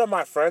because one of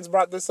my friends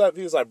brought this up.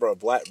 He was like, bro,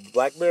 Black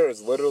Bear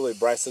is literally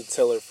Bryson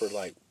Tiller for,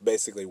 like,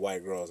 basically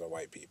white girls and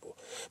white people.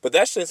 But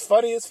that shit's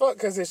funny as fuck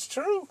because it's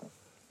true.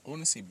 I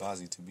want to see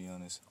Bozzy, to be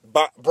honest.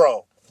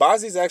 Bro,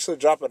 Bozzy's actually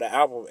dropping an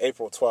album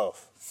April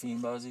 12th.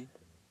 Fiend Bozzy?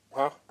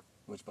 Huh?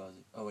 Which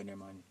Bozzy? Oh, wait, never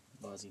mind.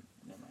 Bozzy.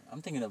 Never mind.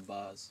 I'm thinking of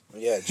Boz.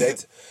 Yeah,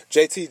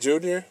 JT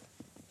Jr.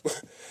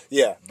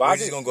 Yeah, We're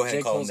just Bozzy. going to go ahead J.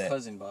 and call him Cole's that.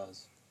 cousin,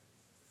 Boz.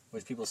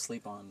 Which people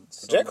sleep on.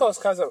 So J. Cole's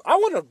cousin. I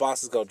wonder if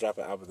Boss is going to drop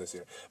an album this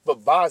year.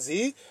 But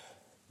Bozzy's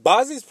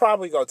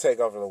probably going to take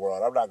over the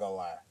world. I'm not going to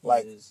lie.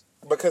 Like,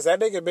 because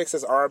that nigga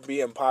mixes R&B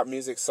and pop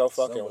music so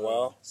fucking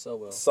well. So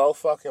well. So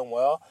fucking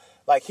well.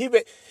 Like,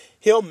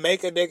 he'll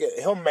make a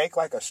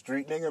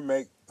street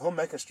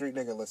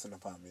nigga listen to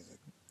pop music.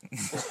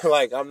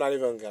 Like, I'm not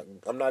even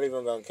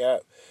gonna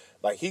cap.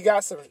 Like,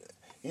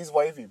 he's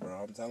wavy,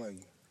 bro. I'm telling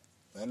you.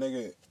 That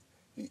nigga,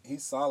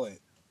 he's solid.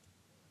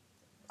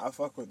 I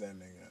fuck with that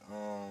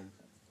nigga.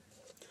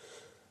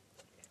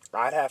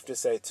 I'd have to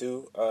say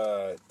too,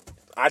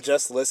 I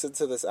just listened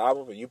to this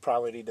album, but you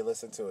probably need to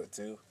listen to it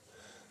too.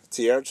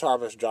 Tierra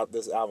Thomas dropped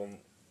this album.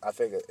 I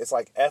think it's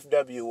like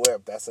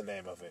FWM. That's the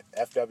name of it.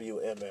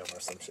 FWMM or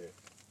some shit.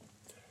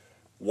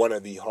 One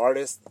of the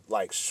hardest,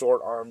 like,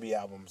 short R&B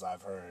albums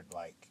I've heard,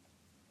 like,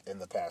 in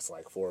the past,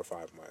 like, 4 or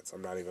 5 months.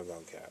 I'm not even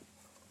gonna cap.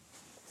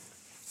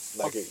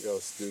 Like, it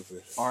goes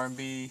stupid.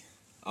 R&B,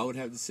 I would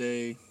have to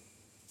say,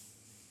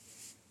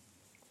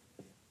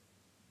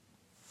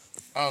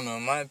 I don't know,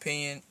 in my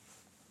opinion,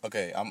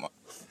 okay,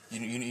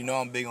 you know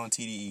I'm big on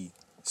TDE,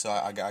 so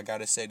I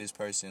gotta say this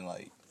person,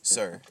 like,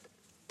 Sir,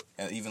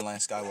 and even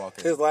Lance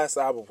Skywalker. His last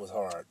album was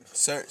hard.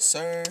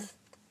 Sir,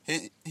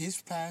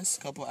 his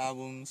past couple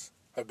albums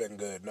Have been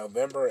good.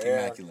 November and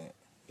immaculate.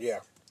 Yeah,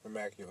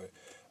 immaculate.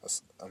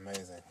 That's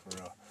amazing, for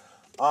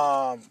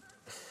real.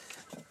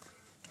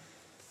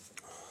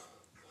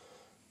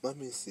 Let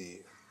me see.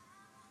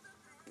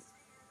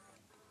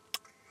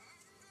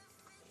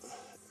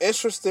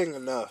 Interesting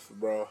enough,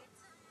 bro.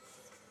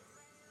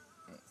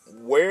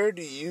 Where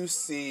do you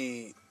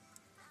see...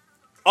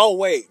 Oh,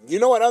 wait. You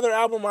know what other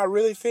album I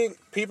really think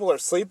people are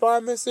sleep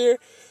on this year?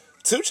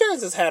 2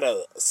 Chainz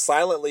has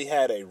silently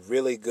had a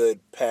really good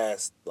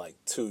past, like,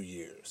 2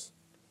 years.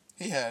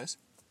 He has.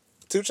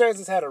 2 Chainz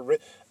has had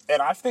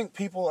and I think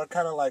people are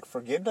kind of, like,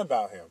 forgetting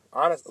about him.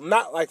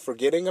 Not, like,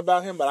 forgetting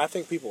about him, but I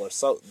think people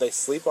they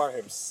sleep on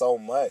him so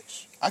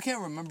much. I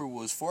can't remember,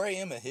 was 4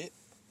 a.m. a hit?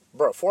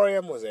 Bro, 4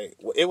 a.m. was a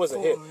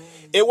hit.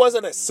 It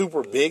wasn't a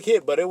super big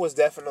hit, but it was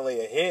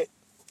definitely a hit.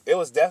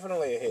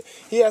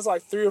 He has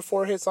like 3 or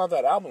 4 hits on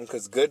that album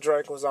because Good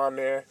Drink was on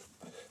there.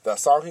 The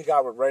song he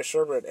got with Ray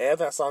Sherman and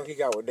that song he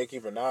got with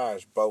Nicki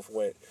Minaj both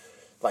went.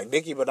 Like,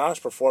 Nicki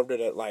Minaj performed it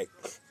at like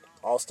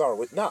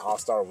not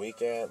All-Star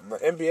Weekend, the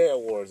NBA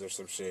Awards or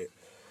some shit.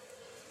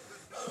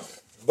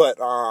 But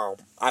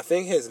I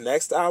think his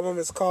next album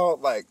is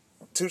called, like,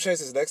 2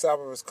 Chainz's next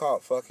album is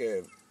called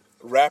fucking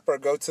Rapper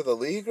Go to the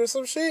League or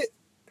some shit.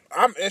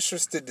 I'm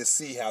interested to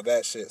see how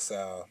that shit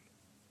sound.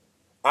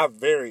 I'm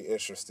very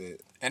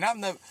interested. And I'm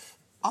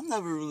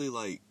never really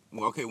like,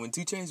 well, okay, when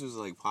 2 Chainz was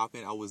like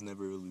popping, I was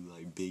never really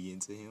like big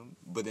into him.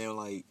 But then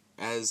like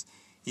as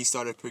he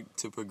started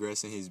to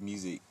progress in his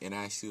music and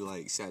actually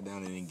like sat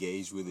down and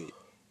engaged with it,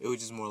 it was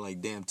just more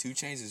like, damn, 2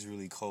 Chainz is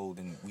really cold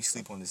and we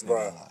sleep on this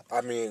nigga a lot.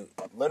 I mean,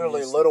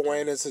 literally, Lil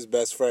Wayne is his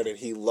best friend and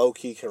he low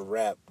key can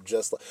rap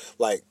just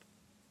like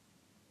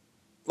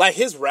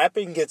his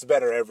rapping gets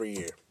better every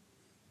year.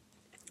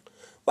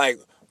 Like,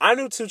 I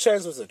knew 2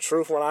 Chainz was the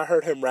truth when I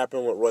heard him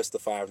rapping with Royce the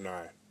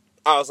 5'9".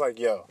 I was like,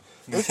 yo.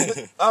 This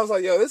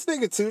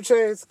nigga 2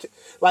 Chainz,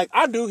 like,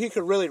 I knew he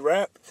could really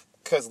rap.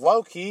 Because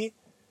low-key,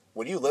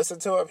 when you listen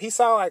to him, he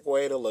sound like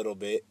Wayne a little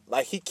bit.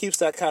 Like, he keeps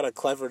that kind of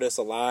cleverness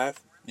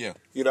alive. Yeah.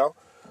 You know?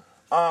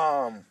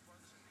 I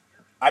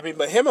mean,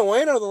 but him and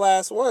Wayne are the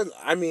last ones.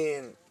 I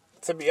mean,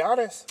 to be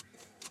honest,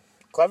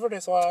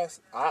 cleverness-wise,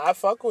 I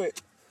fuck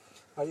with.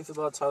 How do you feel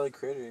about Tyler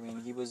Creator? I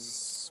mean, he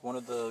was one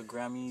of the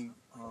Grammy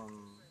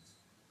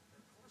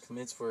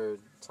commits for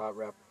top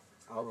rap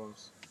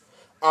albums.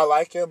 I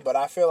like him, but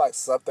I feel like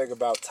something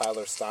about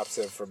Tyler stops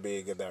him from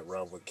being in that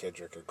realm with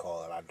Kendrick and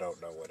Cole, and I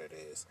don't know what it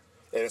is.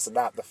 And it's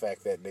not the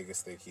fact that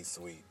niggas think he's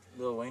sweet.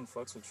 Lil Wayne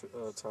fucks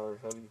with Tyler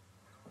heavy.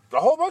 A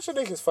whole bunch of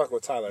niggas fuck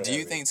with Tyler Do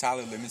heavy. you think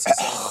Tyler limits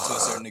himself to a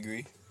certain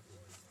degree?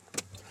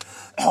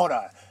 Hold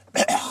on.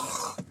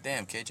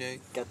 Damn, KJ.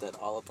 Got that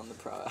all up on the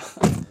prod.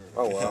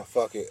 Oh well,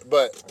 fuck it.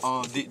 But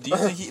Do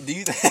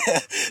you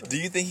think do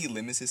you think he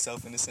limits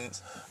himself in a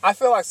sense? I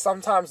feel like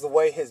sometimes the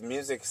way his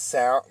music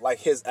sound, like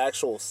his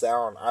actual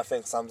sound, I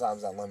think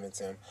sometimes that limits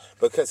him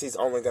because he's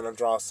only gonna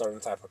draw a certain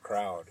type of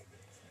crowd.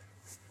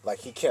 Like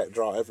he can't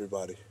draw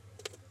everybody.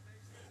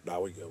 Nah,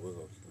 we good.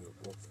 We'll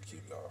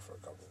keep going for a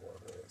couple more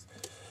minutes.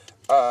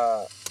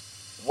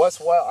 What's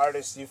one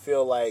artist you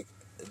feel like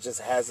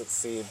just hasn't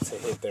seemed to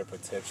hit their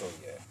potential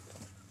yet?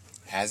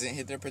 Hasn't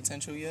hit their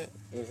potential yet?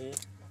 Mm-hmm.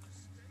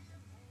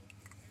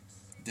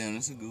 Damn,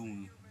 that's a good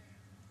one.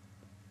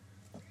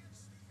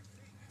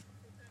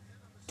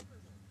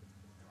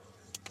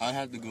 I'd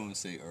have to go and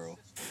say Earl.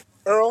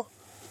 Earl?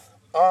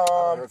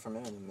 I haven't heard from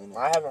him in a minute.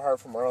 I haven't heard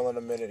from Earl in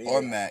a minute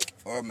either.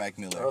 Or Mac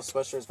Miller. Earl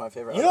Sweatshirt is my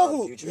favorite. You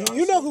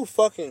know who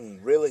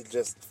fucking really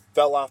just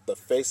fell off the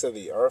face of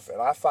the earth,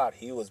 and I thought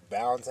he was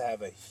bound to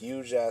have a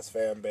huge ass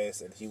fan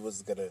base, and he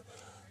was gonna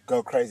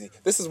go crazy.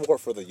 This is more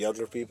for the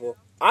younger people.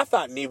 I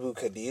thought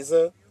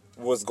Nebuchadnezzar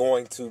was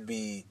going to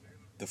be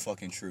the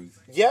fucking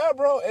truth. Yeah,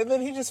 bro, and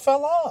then he just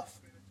fell off.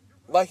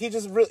 Like he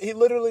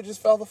literally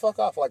just fell the fuck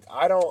off. Like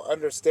I don't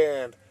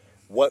understand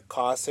what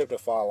caused him to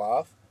fall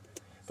off.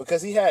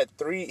 Because he had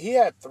three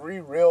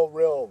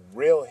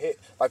real hit.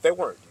 Like they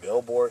weren't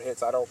Billboard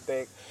hits, I don't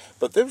think.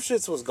 But them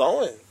shits was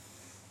going.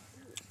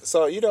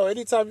 So,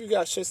 anytime you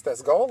got shits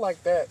that's going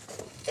like that,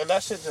 and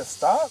that shit just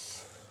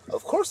stopped,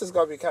 of course it's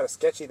gonna be kind of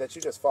sketchy that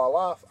you just fall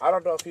off. I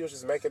don't know if he was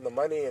just making the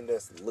money and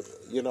just,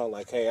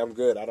 like, hey, I'm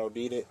good, I don't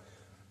need it.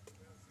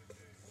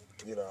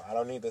 I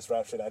don't need this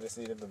rap shit, I just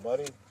needed the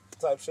money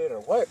type shit or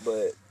what,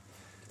 but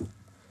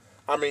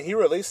I mean, he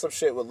released some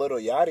shit with Lil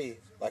Yachty,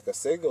 like a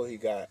single he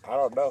got. I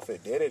don't know if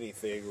it did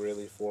anything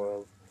really for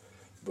him,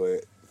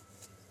 but,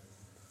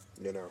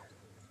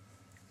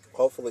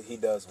 hopefully he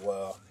does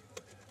well.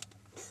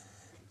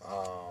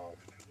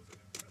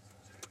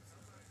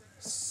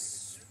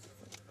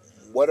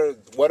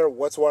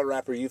 What's one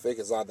rapper you think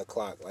is on the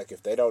clock? Like,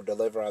 if they don't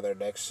deliver on their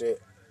next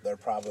shit, they're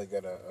probably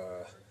gonna,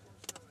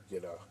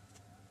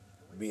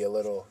 be a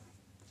little,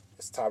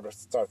 it's time to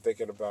start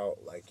thinking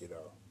about, like,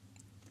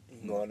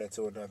 going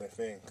into another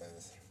thing,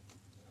 because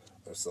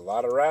there's a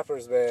lot of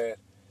rappers, man.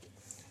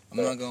 I'm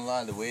not gonna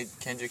lie, the way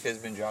Kendrick has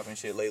been dropping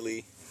shit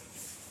lately,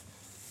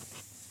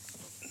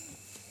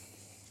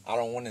 I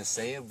don't want to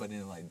say it, but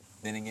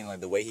then again,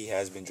 the way he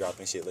has been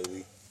dropping shit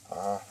lately,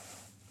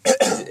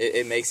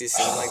 it makes it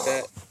seem like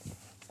that.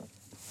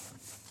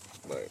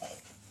 But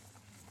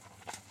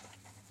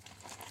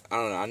I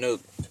don't know. I know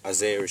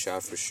Isaiah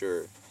Rashad for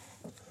sure,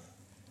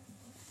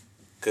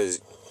 cause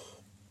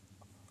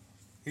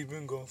he's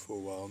been gone for a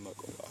while. I'm not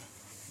gonna lie,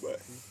 but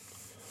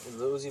is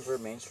Lil Uzi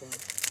Vert mainstream?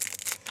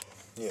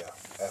 Yeah,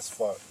 as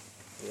fuck.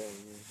 Yeah.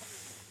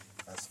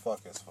 As fuck.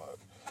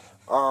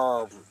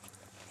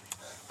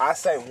 I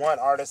say one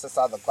artist that's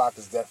on the clock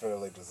is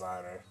definitely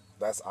Designer.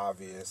 That's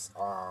obvious.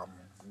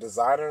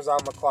 Designer's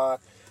on the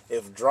clock.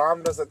 If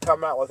Drum doesn't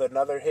come out with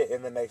another hit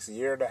in the next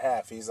year and a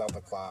half, he's on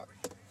the clock.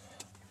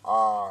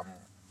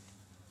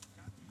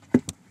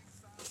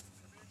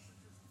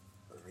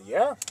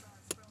 Yeah,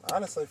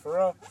 honestly, for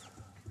real.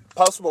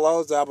 Post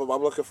Malone's album,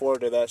 I'm looking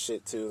forward to that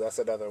shit too. That's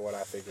another one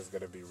I think is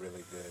going to be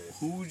really good.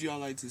 Who would y'all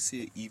like to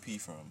see an EP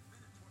from?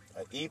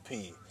 An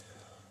EP.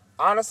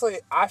 Honestly,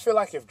 I feel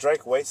like if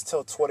Drake waits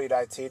till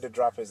 2019 to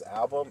drop his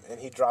album and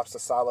he drops a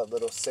solid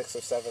little 6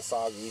 or 7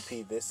 song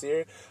EP this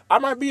year, I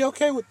might be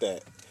okay with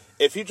that.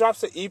 If he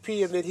drops an EP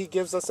and then he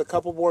gives us a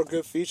couple more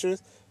good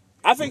features,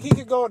 I think he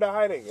could go into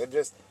hiding and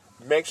just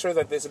make sure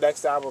that this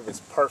next album is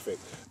perfect.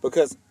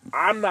 Because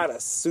I'm not a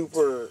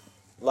super,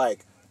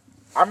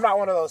 I'm not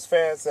one of those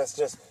fans that's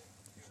just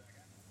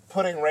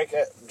putting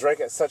Drake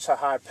at such a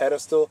high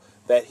pedestal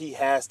that he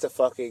has to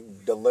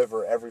fucking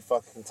deliver every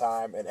fucking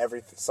time and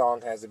every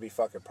song has to be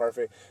fucking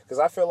perfect. Because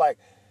I feel like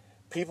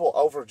people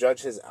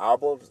overjudge his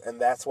albums, and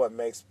that's what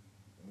makes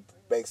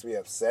me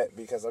upset,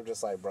 because I'm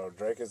just like, bro,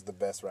 Drake is the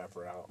best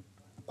rapper out,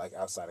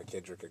 outside of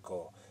Kendrick and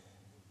Cole.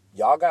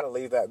 Y'all gotta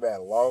leave that man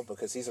alone,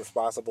 because he's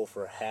responsible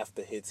for half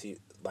the hits you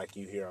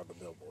hear on the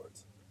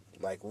billboards.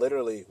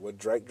 Literally, when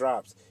Drake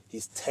drops,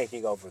 he's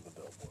taking over the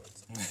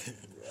billboards.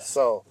 Yeah.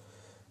 So,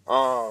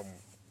 I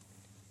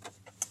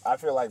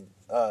feel like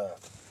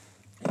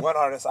one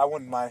artist I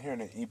wouldn't mind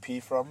hearing an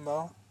EP from,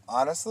 though,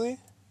 honestly,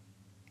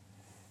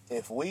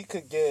 if we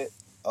could get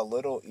a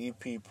little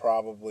EP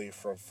probably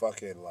from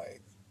fucking,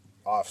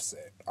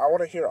 Offset. I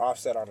want to hear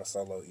Offset on a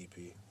solo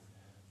EP.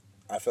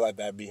 I feel like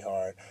that'd be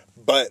hard.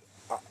 But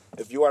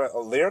if you want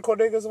lyrical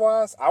niggas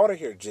wise, I want to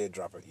hear Jid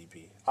drop an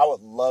EP. I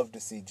would love to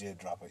see Jid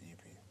drop an EP.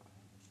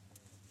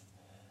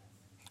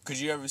 Could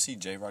you ever see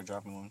J-Rock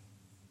dropping one?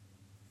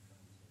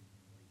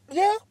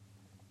 Yeah.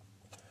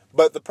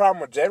 But the problem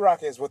with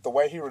J-Rock is, with the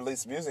way he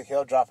released music,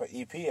 he'll drop an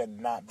EP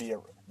and not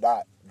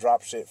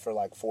drop shit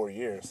for 4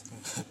 years.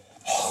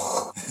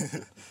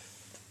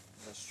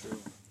 That's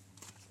true.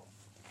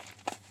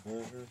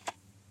 Mm-hmm.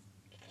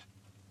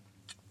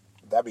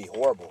 That'd be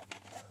horrible.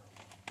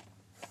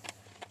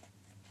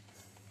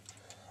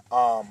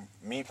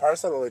 Me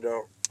personally,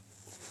 though,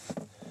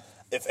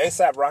 if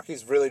ASAP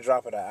Rocky's really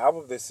dropping an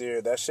album this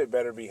year, that shit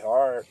better be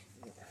hard.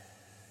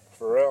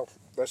 For real.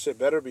 That shit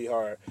better be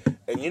hard.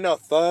 And you know,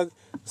 Thug,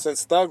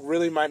 since Thug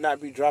really might not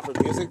be dropping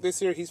music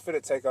this year, he's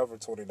finna take over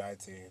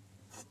 2019.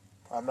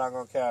 I'm not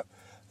gonna cap.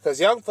 Because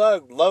Young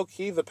Thug,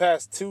 low-key, the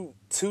past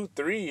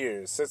 3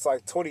 years, since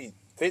like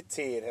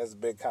 2015, has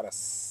been kind of...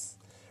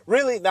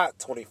 Really, not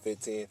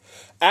 2015.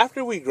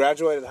 After we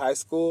graduated high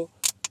school,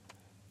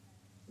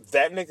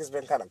 that nigga's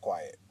been kind of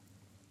quiet.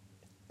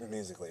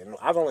 Musically. And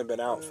I've only been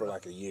out for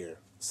like a year.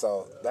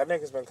 So that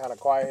nigga's been kind of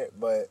quiet,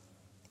 but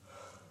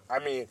I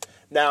mean,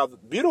 now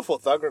Beautiful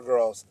Thugger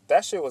Girls,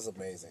 that shit was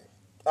amazing.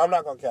 I'm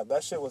not gonna cap,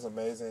 that shit was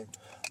amazing.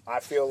 I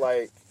feel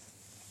like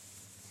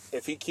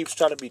if he keeps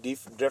trying to be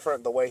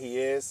different the way he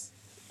is,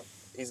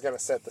 he's gonna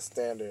set the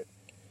standard.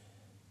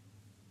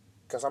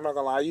 Because I'm not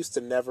gonna lie, I used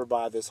to never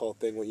buy this whole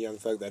thing with Young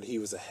Thug that he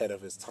was ahead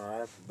of his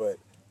time, but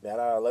now that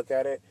I look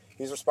at it,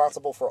 he's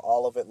responsible for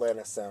all of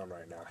Atlanta sound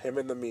right now. Him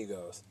and the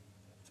Migos.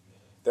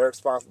 They're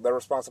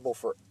responsible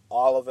for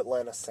all of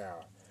Atlanta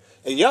sound.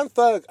 And Young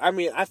Thug, I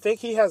mean, I think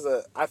he has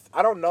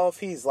I don't know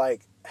if he's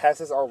like has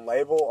his own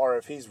label or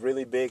if he's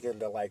really big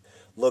into like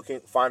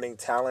finding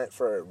talent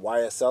for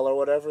YSL or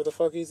whatever the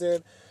fuck he's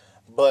in.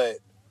 But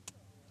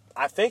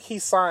I think he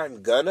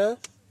signed Gunna.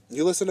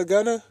 You listen to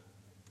Gunna?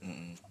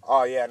 Mm-mm.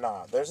 Oh yeah,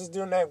 nah. There's this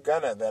dude named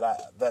Gunna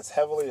that's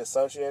heavily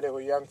associated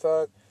with Young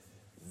Thug.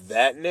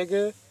 That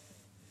nigga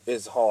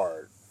is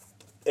hard.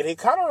 And he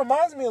kind of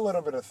reminds me a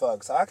little bit of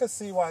Thug, so I can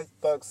see why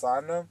Thug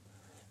signed him.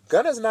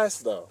 Gunna's nice,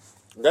 though.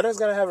 Gunna's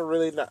going to have a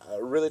really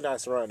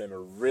nice run and a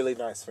really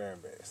nice fan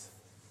base.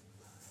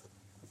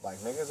 Like,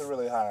 niggas are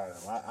really high on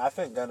him. I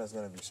think Gunna's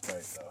going to be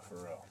straight, though, for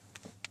real.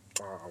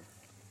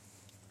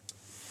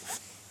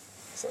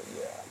 So,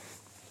 yeah.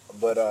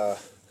 But,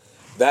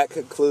 that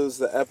concludes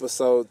the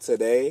episode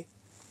today.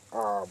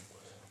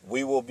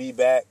 We will be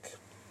back,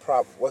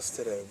 what's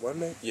today,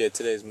 Monday? Yeah,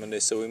 today's Monday,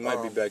 so we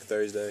might be back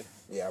Thursday.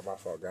 Yeah, my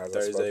fault, guys.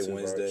 Thursday,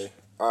 Wednesday.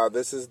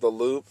 This is The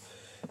Loop.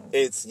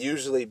 It's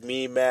usually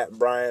me, Matt,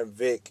 Brian,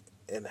 Vic,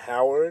 and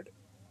Howard.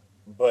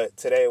 But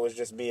today it was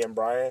just me and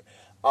Brian.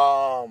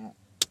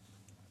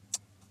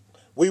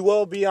 We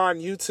will be on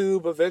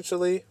YouTube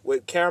eventually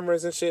with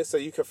cameras and shit so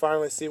you can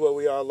finally see what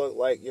we all look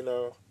like, you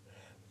know.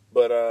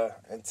 But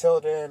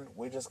until then,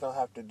 we just going to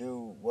have to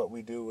do what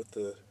we do with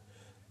the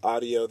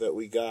audio that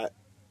we got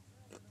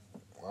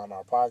on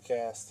our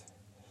podcast.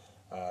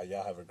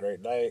 Y'all have a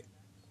great night.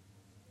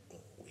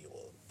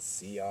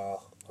 See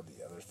y'all on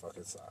the other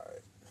fucking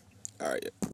side. All right.